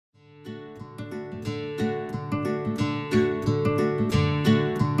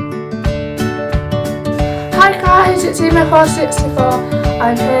xxoo64.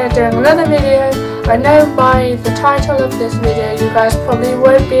 I'm here doing another video. I know by the title of this video you guys probably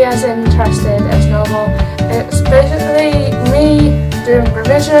won't be as interested as normal. It's basically me doing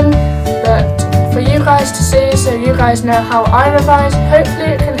revision, but for you guys to see, so you guys know how I revise.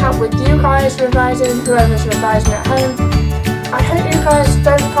 Hopefully it can help with you guys revising, whoever's revising at home. I hope you guys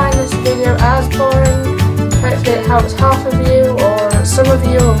don't find this video as boring. Hopefully it helps half of you, or some of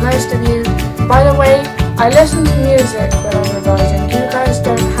you, or most of you. By the way, I listen to music when I'm revising. You guys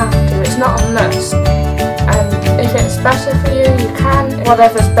don't have to, it's not a must. And if it's better for you, you can.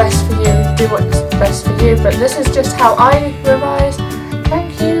 Whatever's best for you, do what's best for you. But this is just how I revise.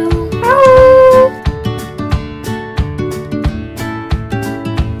 Thank you. Bye.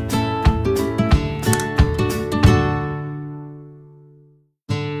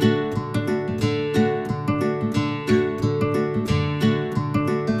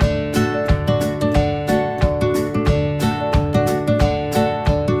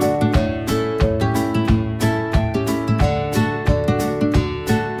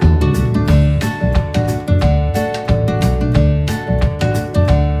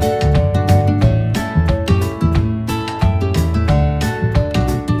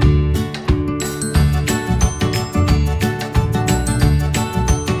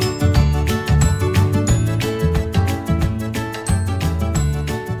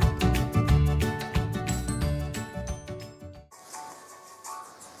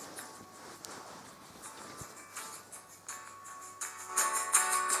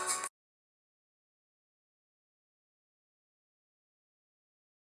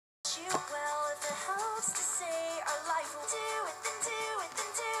 Well, if it helps to say our life will do it, then do it, then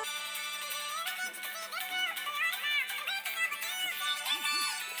do it.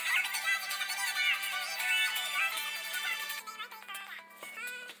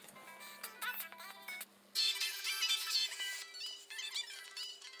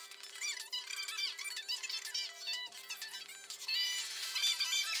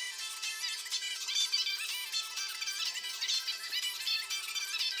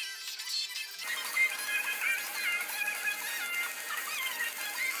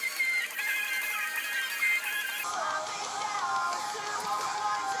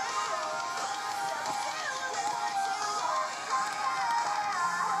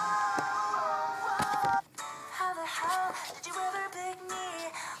 How did you ever pick me?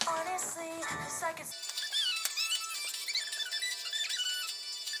 Honestly, 'cause I could.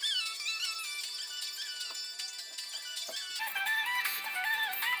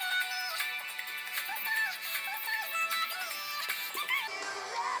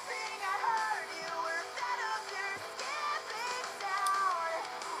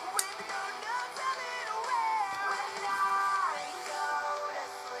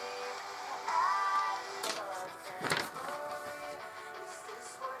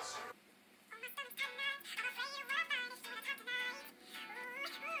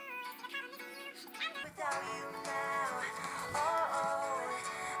 Without you now, oh,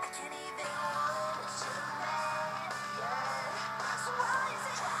 I can't even hold you, man. So why is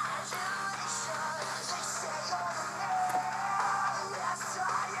it congratulations? They say you're the man. Yes,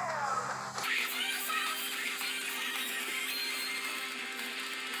 I am.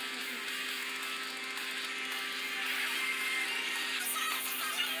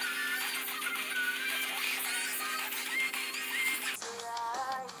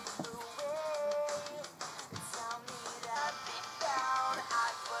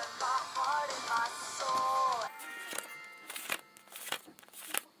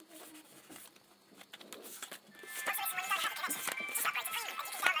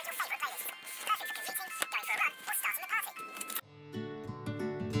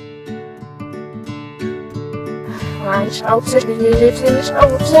 Hans overvliegen is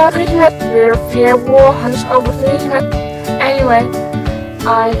overvliegen weer 4 woorden Hans overvliegen. Anyway,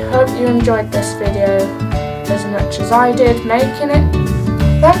 I hope you enjoyed this video as much as I did making it.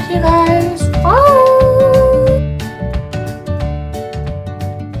 Thank you guys.